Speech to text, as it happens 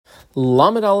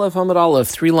Lamed Aleph, Hamad Aleph,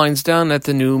 3 lines down at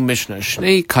the new Mishnah.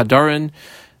 Shnei Kadarin,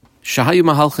 Shahayu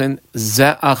Mahalchin,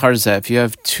 Ze Achar Ze. If you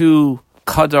have 2,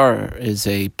 Kadar is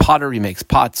a potter, he makes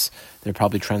pots. They're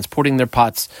probably transporting their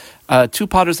pots. 2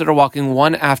 potters that are walking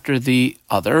one after the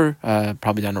other,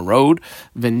 probably down a road.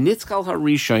 V'nitzkal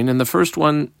harishain, and the first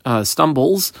one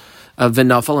stumbles,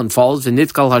 v'nafal, and falls.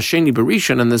 V'nitzkal hasheni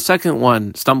berishain, and the second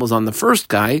one stumbles on the first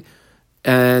guy,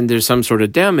 and there's some sort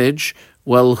of damage.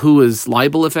 Well, who is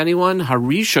liable, if anyone?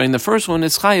 Harishain, the first one,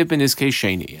 is chayav in his case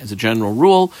sheni. As a general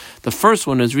rule, the first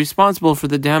one is responsible for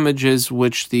the damages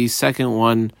which the second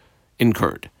one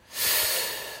incurred.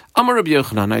 Amar Rabbi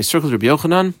Yochanan, I circled Rabbi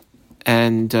Yochanan,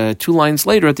 and 2 lines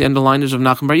later, at the end of the line is of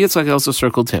Nachman Bar Yitzchak, I also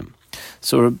circled him.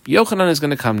 So Rabbi Yochanan is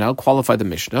going to come now, qualify the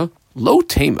Mishnah. Lo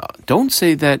tema, don't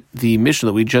say that the Mishnah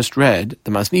that we just read, the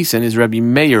Masnisen, is Rabbi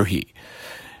Meir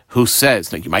who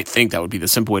says, now you might think that would be the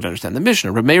simple way to understand the Mishnah.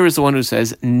 Rabbi Meir is the one who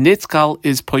says, Nitzkal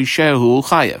is poishehu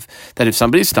chayev, that if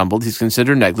somebody stumbled, he's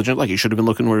considered negligent, like he should have been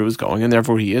looking where he was going, and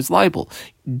therefore he is liable.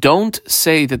 Don't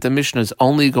say that the Mishnah is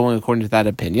only going according to that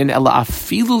opinion. Ela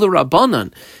afilu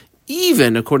l'Rabbanan,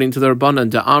 even according to the Rabbanan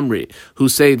de Amri, who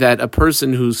say that a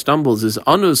person who stumbles is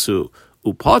anusu,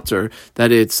 upater,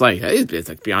 that it's like, hey, it's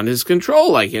like beyond his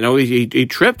control, like, he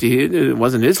tripped, it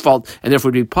wasn't his fault, and therefore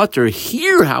be putter.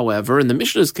 Here, however, in the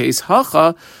Mishnah's case,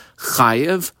 hacha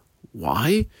chayev,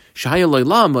 why? Shaya loy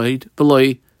lamed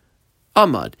v'loy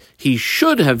amad. He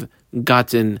should have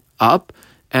gotten up,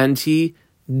 and he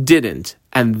didn't.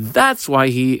 And that's why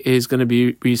he is going to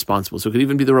be responsible. So it could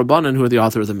even be the Rabbanan who are the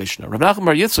author of the Mishnah. Rav Nachman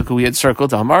Bar Yitzchak, who we had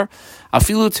circled, Amar,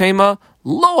 afilu tema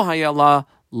lo hayala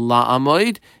la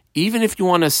amoid. Even if you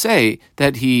want to say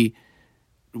that he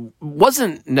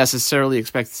wasn't necessarily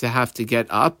expected to have to get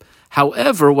up,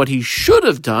 however, what he should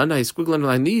have done, I squiggle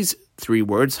underline these 3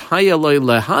 words, hayaloi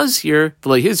lehazir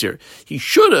v'lo hizir. He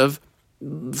should have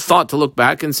thought to look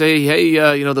back and say, hey,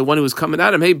 the one who was coming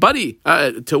at him, hey, buddy,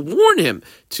 to warn him,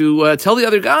 to tell the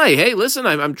other guy, hey, listen,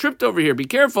 I'm tripped over here, be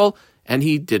careful. And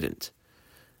he didn't.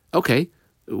 Okay.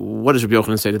 What does Rabbi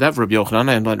Yochanan say to that? For Rabbi Yochanan,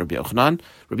 I underline Rabbi Yochanan.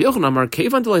 Rabbi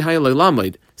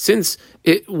Yochanan, since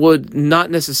it would not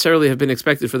necessarily have been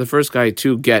expected for the first guy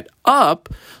to get up,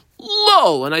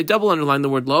 lo, and I double underline the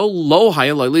word lo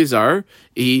hayaloi lizar,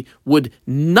 he would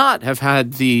not have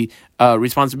had the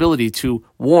responsibility to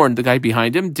warn the guy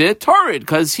behind him, de tarid,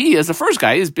 because he, as the first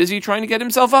guy, is busy trying to get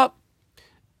himself up.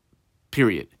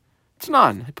 Period.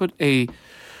 Tanan. I put a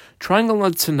triangle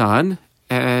on Tanan,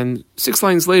 and 6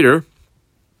 lines later,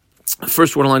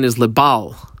 first word line is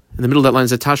lebal. In the middle of that line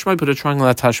is a tashma. I put a triangle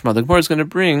at tashma. The Gemara is going to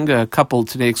bring a couple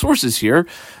Tanaic sources here,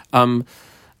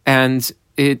 and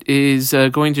it is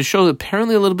going to show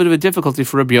apparently a little bit of a difficulty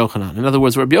for Rabbi Yochanan. In other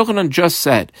words, what Rabbi Yochanan just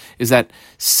said is that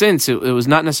since it was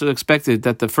not necessarily expected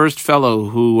that the first fellow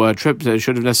who tripped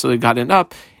should have necessarily gotten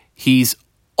up, he's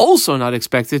also not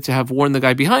expected to have warned the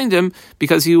guy behind him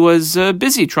because he was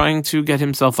busy trying to get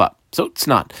himself up. So it's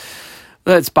not.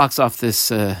 Let's box off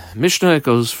this Mishnah. It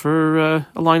goes for a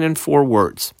line in 4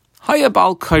 words. Haya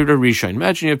bal kaira rishain.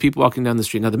 Imagine you have people walking down the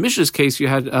street. Now, the Mishnah's case, you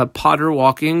had a potter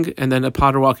walking and then a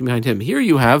potter walking behind him. Here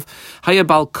you have haya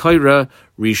bal kaira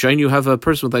rishain. You have a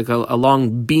person with like a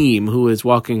long beam who is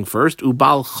walking first.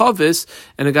 Ubal chavis,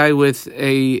 and a guy with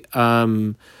a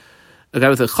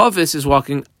chavis is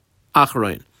walking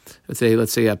achroin.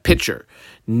 Let's say a pitcher.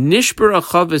 Nishber a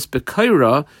chavis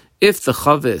bekaira. If the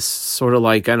chavis sort of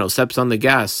like, steps on the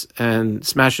gas and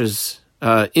smashes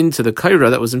into the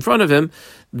kaira that was in front of him,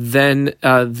 then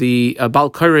the bal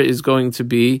kaira is going to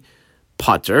be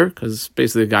pater, because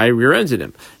basically the guy rear-ended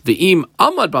him. The im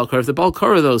amad bal kaira, if the bal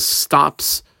kaira though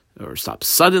stops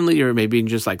suddenly, or maybe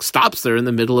just like stops there in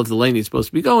the middle of the lane he's supposed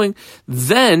to be going,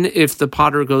 then if the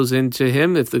potter goes into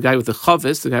him, if the guy with the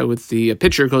chavis, the guy with the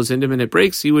pitcher goes into him and it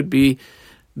breaks, the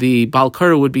bal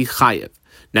kaira would be chayev.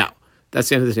 Now, that's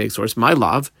the end of the Tanaic source. My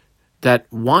love, that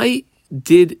why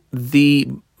did the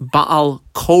Baal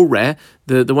Koreh,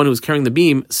 the one who was carrying the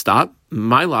beam, stop?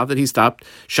 My love, that he stopped.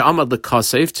 Sha'amad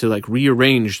l'kasef, to like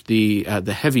rearrange the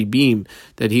heavy beam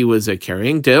that he was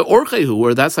carrying. De orchehu,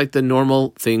 where that's like the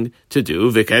normal thing to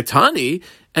do. Viketani,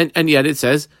 and yet it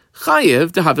says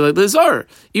chayev de havilei lezar.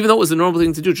 Even though it was the normal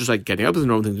thing to do, just like getting up is the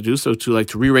normal thing to do, so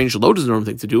to rearrange the load is the normal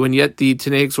thing to do, and yet the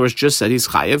Tanaic source just said he's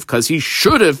chayev because he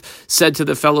should have said to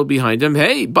the fellow behind him,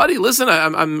 hey, buddy, listen,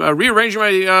 I'm rearranging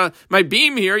my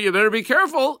beam here, you better be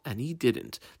careful. And he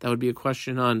didn't. That would be a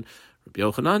question on Rabbi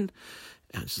Yochanan.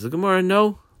 Answers the Gemara,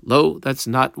 no. Lo, that's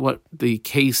not what the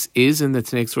case is in the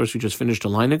Tanaic source we just finished a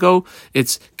line ago.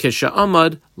 It's Kesha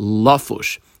Amad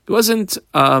Lafush. It wasn't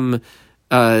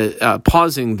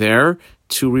pausing there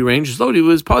to rearrange his load. He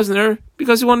was pausing there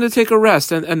because he wanted to take a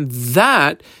rest. And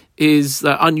that is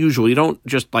unusual. You don't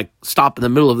just stop in the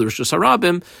middle of the Rosh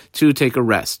Hashanah to take a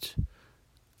rest.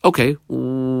 Okay,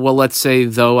 well, let's say,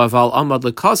 though, aval amad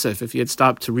lekasef, if he had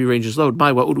stopped to rearrange his load,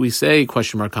 what would we say?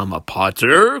 Question mark, Kama,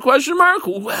 Potter? Question mark?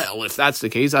 Well, if that's the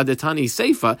case, adetani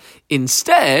seifa,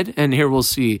 instead, and here we'll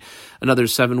see another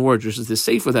 7 words, which is the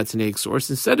seifa that's an egg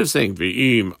source, instead of saying,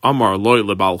 V'im amar loy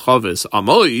lebal chavis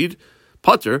amoid,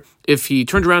 Potter, if he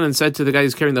turned around and said to the guy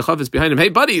who's carrying the chavis behind him, hey,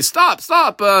 buddy, stop,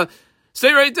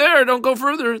 stay right there, don't go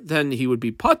further, then he would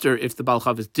be Potter if the Baal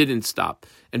Chavis didn't stop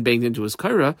and banged into his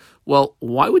kaira. Well,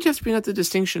 why would you have to bring out the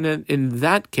distinction in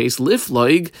that case?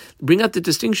 Lifloig, bring out the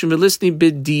distinction velisni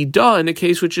bidida in a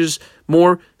case which is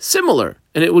more similar.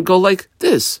 And it would go like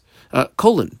this.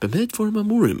 Bemed for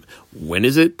mamurim. When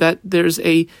is it that there's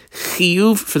a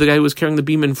chiyuv for the guy who was carrying the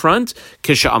beam in front?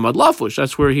 Kisha amad lafush.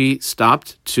 That's where he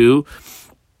stopped to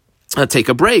take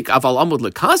a break. Aval amud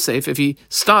lekasef, if he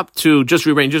stopped to just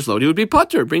rearrange his load, he would be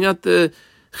Potter. Bring out the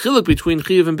chiluk between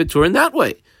chiyuv and bitur in that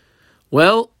way.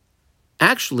 Well,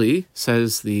 actually,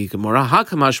 says the Gemara,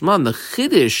 hakamashman, the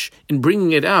chiddush in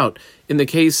bringing it out in the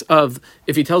case of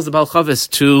if he tells the Baal Chavis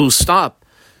to stop,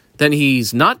 then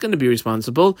he's not going to be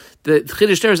responsible. The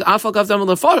chiddush there is afal gavdam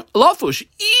lafush.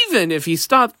 Even if he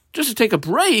stopped just to take a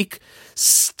break,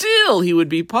 still he would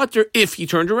be Potter if he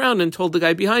turned around and told the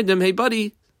guy behind him, hey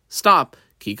buddy, stop.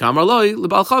 Ki kamar loy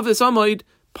lebal chavis amoid,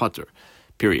 Potter.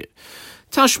 Period.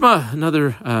 Tashma,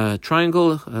 another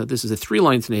triangle. This is a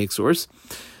 3-line Tanaic source.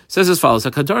 Says as follows: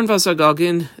 Hakadarn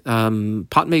vasagagin,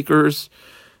 pot makers,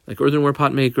 like earthenware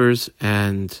pot makers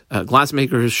and glass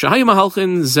makers. Shahayu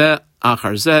mahalchin ze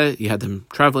achar ze. You had them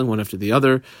traveling one after the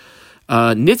other.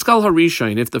 Nitkal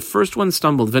harishain. If the first one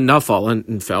stumbled, v'nafal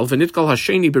and fell. V'nitkal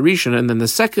hasheni berishan, and then the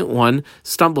second one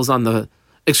stumbles on the.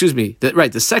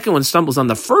 The second one stumbles on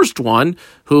the first one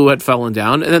who had fallen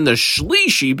down, and then the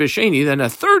shlishi b'sheni, then a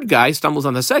third guy stumbles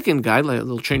on the second guy, like a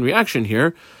little chain reaction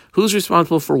here. Who's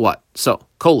responsible for what? So,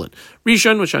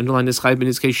 Rishon, which underlined is chayv in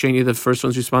his case sheni, the first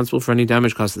one's responsible for any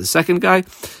damage caused to the second guy.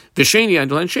 V'sheni,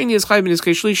 underlined sheni, is chayv in his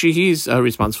case shlishi, he's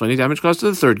responsible for any damage caused to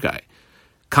the third guy.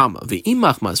 Kama,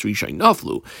 v'imachmas rishon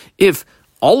naflu, if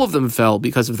all of them fell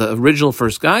because of the original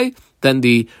first guy, then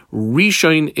the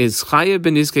Rishon is Chayev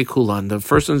ben Nizke Kulan. The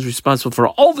first one's responsible for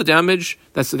all the damage.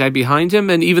 That's the guy behind him,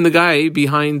 and even the guy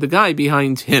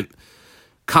behind him.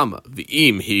 Kama,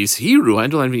 v'im he's hiru,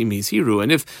 underline v'im he's hiru.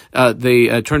 And if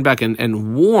they turned back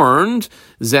and warned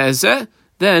Zezeh,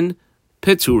 then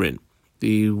Peturin,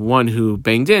 the one who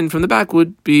banged in from the back,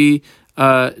 would be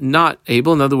not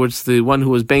able. In other words, the one who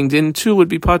was banged into would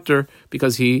be Potter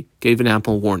because he gave an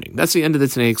ample warning. That's the end of the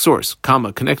Tanaic source.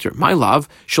 Kama, connector. My love,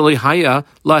 shalei haya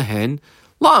lahen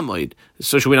la'amoid.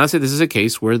 So should we not say this is a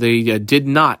case where they did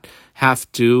not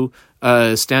have to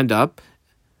stand up?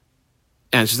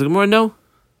 Answers the Gemara, no.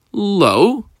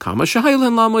 Lo, kama shahaya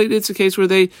lahen la'amoid. It's a case where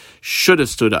they should have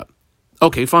stood up.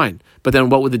 Okay, fine. But then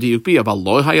what would the diuk be? About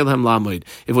lo haya lahem la'amoid.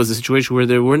 If it was a situation where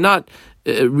they were not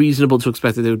reasonable to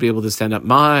expect that they would be able to stand up.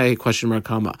 My question mark,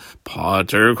 Kama.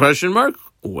 Potter question mark.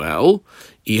 Well,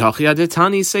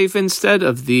 ihachiyadetani safe instead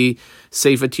of the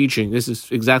seifa teaching. This is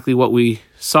exactly what we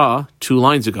saw 2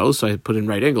 lines ago, so I put in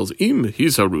right angles. Im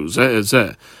hisaru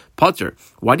zeh. Potter.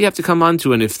 Why do you have to come on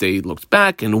to, and if they looked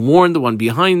back and warned the one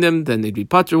behind them, then they'd be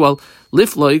Potter? Well,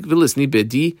 lifloig v'lisni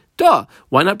bidi da.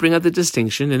 Why not bring out the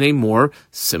distinction in a more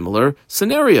similar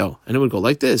scenario? And it would go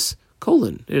like this.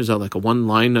 There's like a 1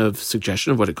 line of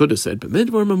suggestion of what it could have said. But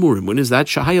midvar mamurim, when is that?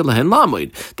 Shahaya lehen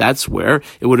lamoid. That's where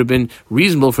it would have been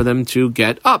reasonable for them to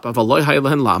get up. Avaloy haya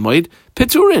lehen lamoid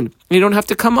piturin. You don't have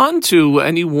to come on to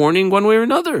any warning one way or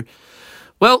another.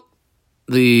 Well,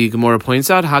 the Gemara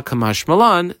points out hakamash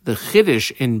malan, the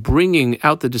chiddush in bringing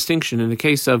out the distinction in the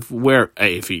case of where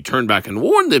if he turned back and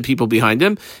warned the people behind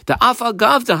him, the afa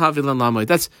gav havilan lamoid.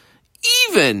 That's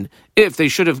even if they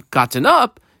should have gotten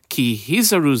up. Ki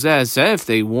hizaru, if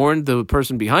they warned the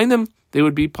person behind them, they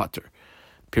would be Potter.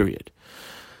 Period.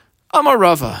 Amar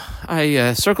Rava.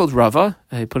 I circled Rava.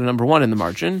 I put a number 1 in the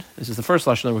margin. This is the first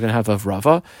lesson that we're going to have of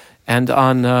Rava. And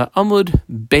on Amud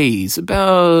Beis,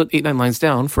 about 8-9 lines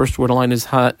down, first word of line is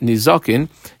Ha Nizakin.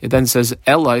 It then says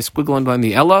Ella. I squiggle underline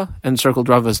the Ella and circled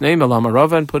Rava's name, Elama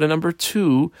Rava, and put a number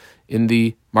 2 in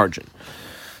the margin.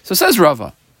 So says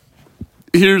Rava.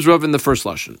 Here's Rav in the first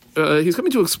lashon. He's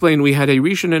coming to explain we had a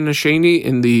Rishon and a Sheni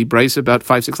in the Bryce about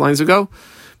 5-6 lines ago.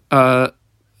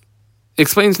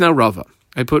 Explains now Rava.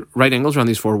 I put right angles around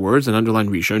these 4 words and underline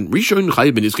Rishon. Rishon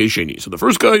chayv ben nizkei sheni. So the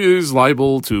first guy is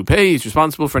liable to pay. He's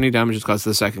responsible for any damages caused to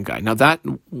the second guy. Now that,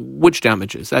 which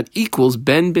damages? That equals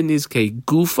ben nizkei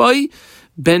gufay,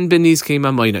 ben nizkei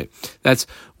mamayne. That's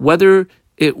whether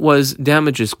it was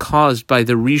damages caused by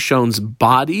the Rishon's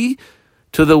body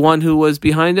to the one who was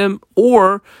behind him,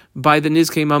 or by the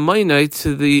Nizkei Mamayna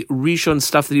to the Rishon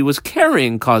stuff that he was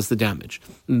carrying caused the damage.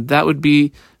 That would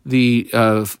be the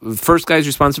first guy's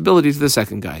responsibility to the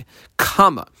second guy.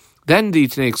 Kama. Then the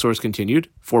Tanaic source continued,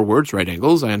 4 words, right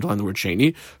angles, I underline the word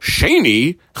Sheni.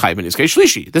 Sheni, Chai ben Nizkei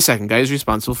Shlishi. The second guy is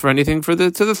responsible for anything to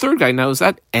the third guy. Now, is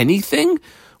that anything?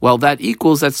 Well, that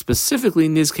equals that specifically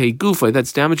Nizkei Gufay,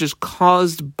 that's damages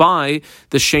caused by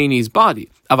the Sheni's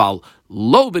body. Aval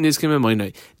lo ben Nizkei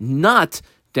Mamayna, not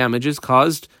damages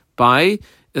caused by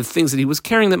the things that he was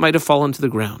carrying that might have fallen to the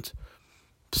ground.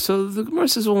 So the Gemara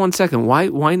says, well, 1 second,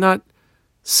 why not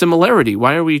similarity?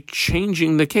 Why are we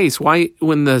changing the case? Why,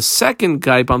 when the second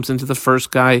guy bumps into the first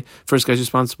guy's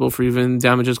responsible for even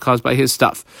damages caused by his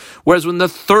stuff. Whereas when the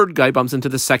third guy bumps into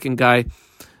the second guy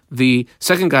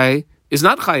is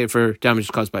not chayav for damage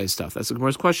caused by his stuff. That's the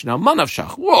Gemara's question. Now,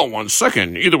 manavshach. Whoa, 1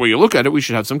 second. Either way you look at it, we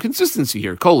should have some consistency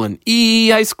here. I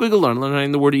squiggle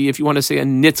learn the word if you want to say a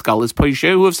nitzgal is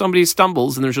poishehu, if somebody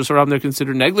stumbles and there's just around they're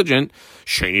considered negligent,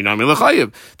 sheni nami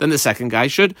lechayav. Then the second guy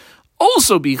should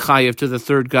also be chayav to the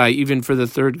third guy, even for the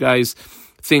third guy's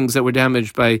things that were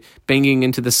damaged by banging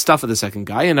into the stuff of the second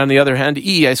guy. And on the other hand, I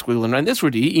squiggle and this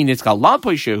word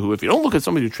if you don't look at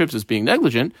somebody who trips as being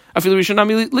negligent, then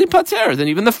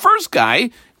even the first guy,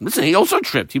 listen, he also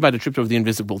tripped. He might have tripped over the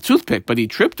invisible toothpick, but he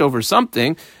tripped over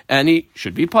something and he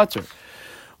should be pater.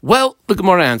 Well, the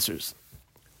Gemara answers.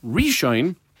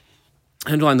 Rishain,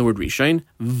 underline the word Rishain,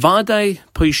 vadai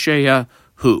poisheya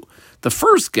hu. The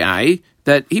first guy,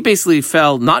 that he basically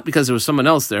fell not because there was someone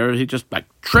else there, he just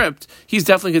tripped, he's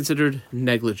definitely considered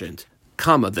negligent.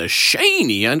 Kama, the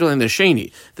Sheni, underline the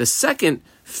Sheni. The second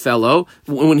fellow,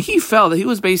 when he fell, that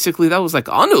was like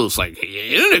anus, like he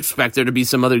didn't expect there to be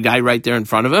some other guy right there in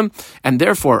front of him, and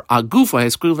therefore agufa,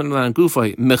 his equivalent on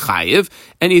agufa, mechayev,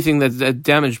 anything that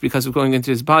damaged because of going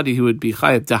into his body, he would be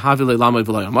chayev dahavile lamay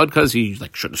v'layamad, because he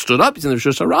should have stood up, he's in the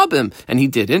Rishus Harabim, and he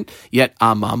didn't. Yet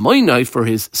amamoinai, for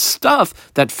his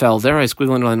stuff that fell there, his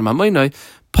equivalent on amamoinai,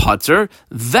 pater,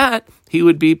 that he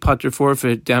would be pater for if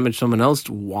it damaged someone else.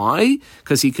 Why?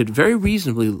 Because he could very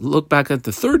reasonably look back at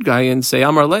the third guy and say,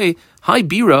 Amar le, hi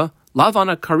bira,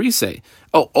 lavana karise.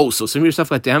 So some of your stuff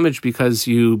got damaged because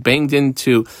you banged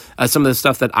into some of the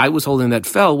stuff that I was holding that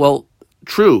fell. Well,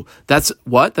 true. That's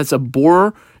what? That's a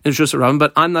bore in Rishus Harabim,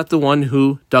 but I'm not the one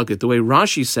who dug it. The way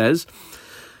Rashi says,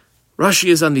 Rashi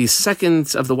is on the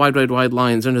second of the wide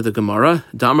lines under the Gemara.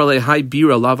 Damar le hai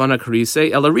bira lavana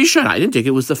karise ela rishon. I didn't think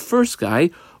it was the first guy.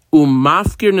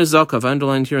 Mafkir nezakov,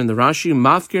 underlined here in the Rashi.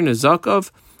 Mafkir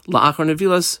nezakov la'achar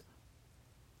nevilas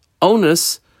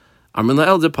onus amrin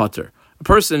la'el de pater. A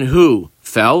person who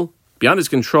fell beyond his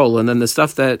control, and then the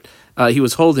stuff that he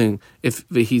was holding, if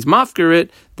he's mafkir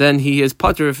it, then he is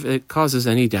pater if it causes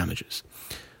any damages.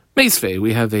 Meisvei,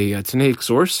 we have a Tanaic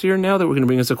source here now that we're going to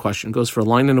bring us a question. It goes for a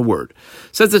line and a word.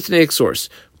 Says the Tanaic source,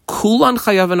 Kulan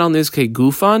chayavan al nizkei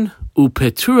gufan,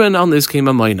 upeturan al nizkei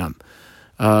mamaynam.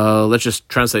 Let's just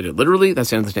translate it literally.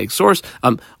 That's the Tanaic source.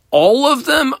 All of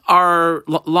them are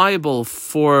liable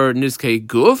for nizkei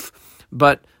guf,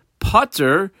 but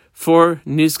pater for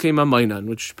nizkei mamaynan,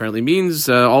 which apparently means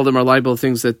all of them are liable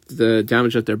things that the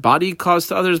damage that their body caused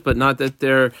to others, but not that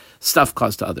their stuff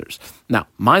caused to others. Now,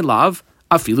 my love,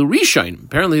 afilu rishain.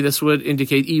 Apparently, this would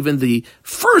indicate even the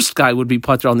first guy would be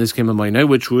pater on this kemamayna,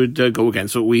 which would go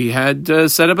against what we had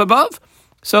set up above.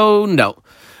 So, no.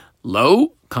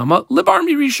 Lo, comma,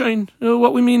 libarmi rishain.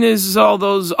 What we mean is all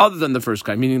those other than the first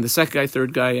guy, meaning the second guy,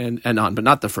 third guy, and on, but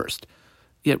not the first.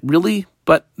 Yet, really?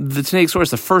 But the Tanaic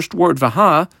source, the first word,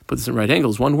 vaha, put this in right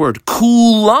angles, one word,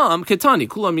 kulam ketani.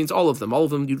 Kulam means all of them. All of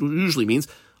them usually means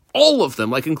all of them,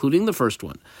 like including the first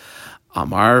one.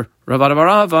 Amar Ravada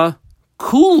Barava.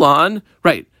 Kulan,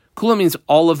 right. Kulan means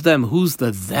all of them. Who's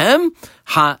the them?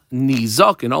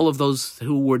 Ha-nizak, and all of those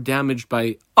who were damaged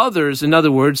by others. In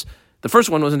other words, the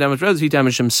first one wasn't damaged by others, he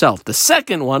damaged himself. The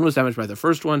second one was damaged by the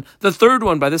first one. The third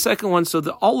one by the second one. So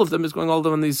all of them is going all of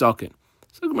them on the zakin.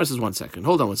 So Gemara says, 1 second.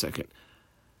 Hold on 1 second.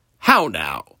 How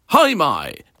now? Hi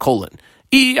my, colon.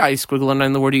 I squiggle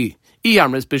in the word E.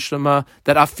 Amres bishlama,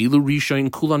 that afilu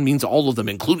rishain kulan means all of them,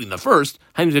 including the first.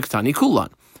 Haim diktani kulan.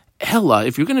 Ella,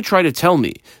 if you're going to try to tell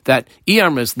me that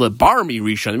Iarmis lebarmi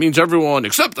rishon, it means everyone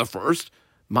except the first,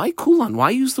 my kulan, why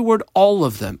use the word all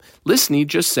of them? Listen,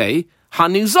 just say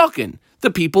hanizakin, the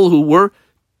people who were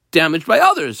damaged by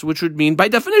others, which would mean by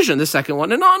definition the second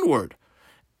one and onward.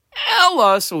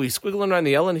 Ella, so we squiggling around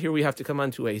the Ella, and here we have to come on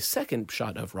to a second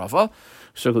shot of Rava.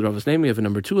 Circled Rava's name, we have a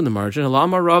number 2 in the margin.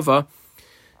 Alama Rava.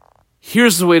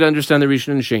 Here's the way to understand the Rishon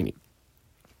and Sheni.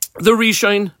 The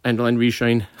Rishon, underline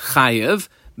Rishon, Chayev,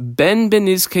 Ben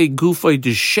benizke gufay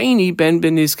desheni, ben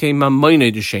benizke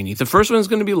mamoine desheni. The first one is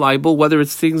going to be liable, whether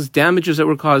it's damages that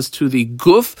were caused to the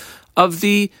guf of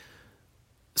the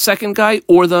second guy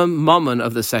or the mammon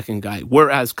of the second guy.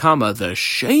 Whereas Kama, the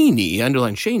sheni,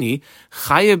 underline sheni,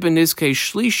 chayev benizke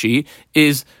shlishi,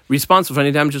 is responsible for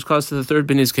any damages caused to the third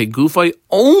benizke gufay,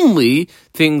 only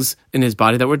things in his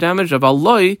body that were damaged, of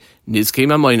aloi nizke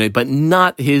mamoine, but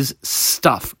not his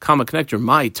stuff. Kama connector,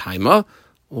 my taima.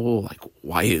 Oh, like,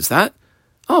 why is that?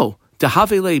 Oh,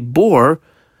 Dehavele bor,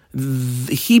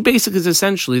 he basically is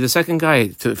essentially, the second guy,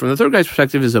 from the third guy's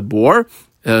perspective, is a bor.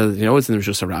 It's in the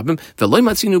Rishus HaRabim. V'loi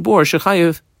matzinu bor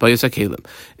shechayev bayis hakelim.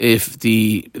 If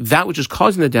that which is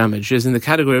causing the damage is in the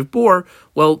category of bor,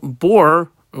 well, bor,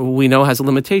 we know, has a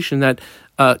limitation that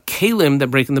kelim that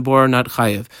break in the bor are not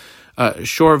chayev.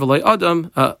 Shor v'loi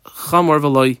adam, chamor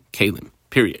v'loi kelim.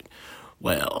 Period.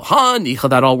 Well, nicha,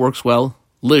 that all works well.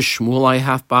 Lishmuel, I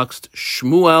half-boxed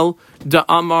Shmuel da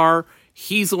Amar.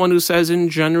 He's the one who says, in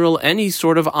general, any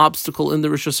sort of obstacle in the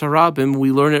Rishus HaRabim,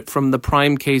 we learn it from the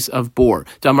prime case of bor.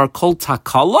 Da Amar kol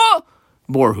takala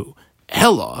borhu.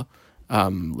 Ella,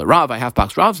 Rav, I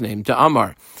half-boxed Rav's name, da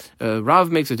Amar. Rav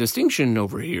makes a distinction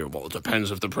over here. Well, it depends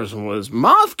if the person was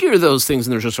mafkir those things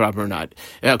in the Rishus HaRabim or not.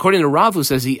 According to Rav, who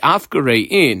says he afkare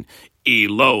in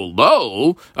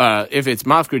lo, if it's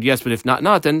mafkir, yes, but if not,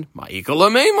 then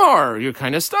ma'ikala meimar. You're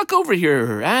kind of stuck over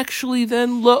here. Actually,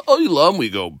 then la'olam, we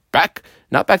go back,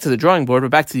 not back to the drawing board,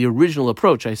 but back to the original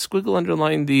approach. I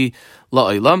underline the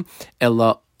la'olam,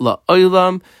 ela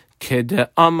la'olam kede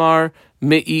amar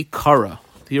me'ikara.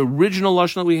 The original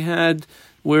lashon that we had,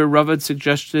 where Rav had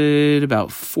suggested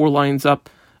about 4 lines up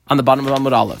on the bottom of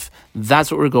Amud Aleph.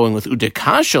 That's what we're going with.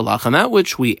 Udekashalach, and that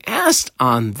which we asked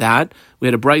on that, we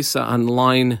had a brisa on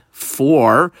line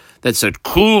 4 that said,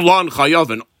 Kulan chayav,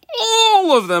 and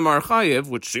all of them are chayav,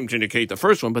 which seemed to indicate the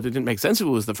first one, but it didn't make sense if it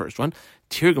was the first one.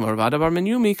 Tirgam Ravada bar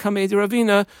Menyumi kamei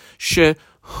Ravina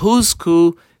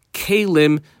shehuzku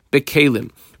kelim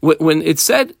bekelim. When it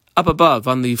said up above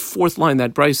on the 4th line,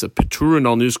 that brisa, Peturin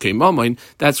al nizkei mamain,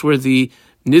 that's where the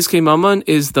nizkei mammon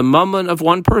is the mammon of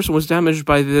one person was damaged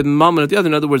by the mammon of the other.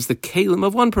 In other words, the kalim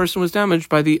of one person was damaged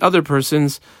by the other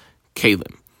person's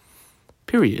kalim.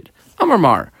 Period. Amar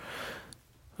Mar.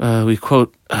 We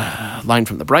quote a line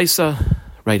from the brisa,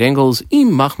 right angles, im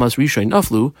machmas rishon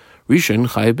naflu, rishon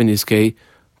chayev benizkei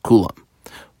kulam.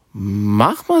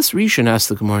 Machmas rishon, asks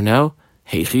the Gemara now,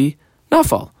 heichi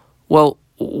nafal. Well,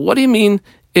 what do you mean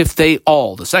if they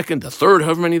all, the second, the third,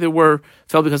 however many there were,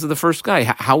 fell because of the first guy?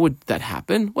 How would that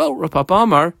happen? Well, Rav Papa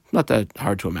Amar, not that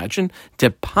hard to imagine, de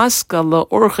paska la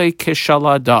orche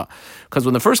keshalada. Because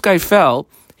when the first guy fell,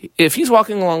 if he's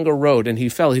walking along a road and he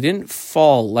fell, he didn't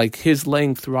fall like his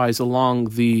lengthwise along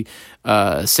the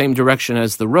same direction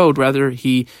as the road. Rather,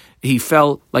 he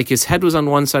fell like his head was on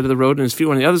one side of the road and his feet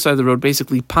were on the other side of the road,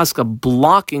 basically paska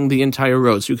blocking the entire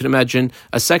road. So you can imagine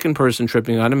a second person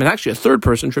tripping on him, and actually a third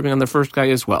person tripping on the first guy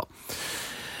as well.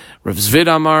 Rav Zvid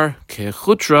Amar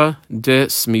kechutra de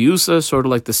smiusa, sort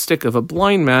of like the stick of a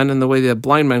blind man, and the way the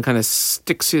blind man kind of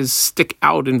sticks his stick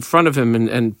out in front of him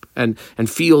and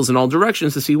feels in all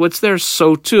directions to see what's there.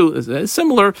 So too,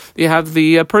 similar, you have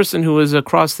the person who is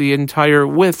across the entire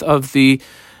width of the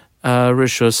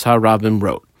Rishus HaRabim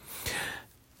road.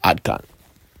 Adkan.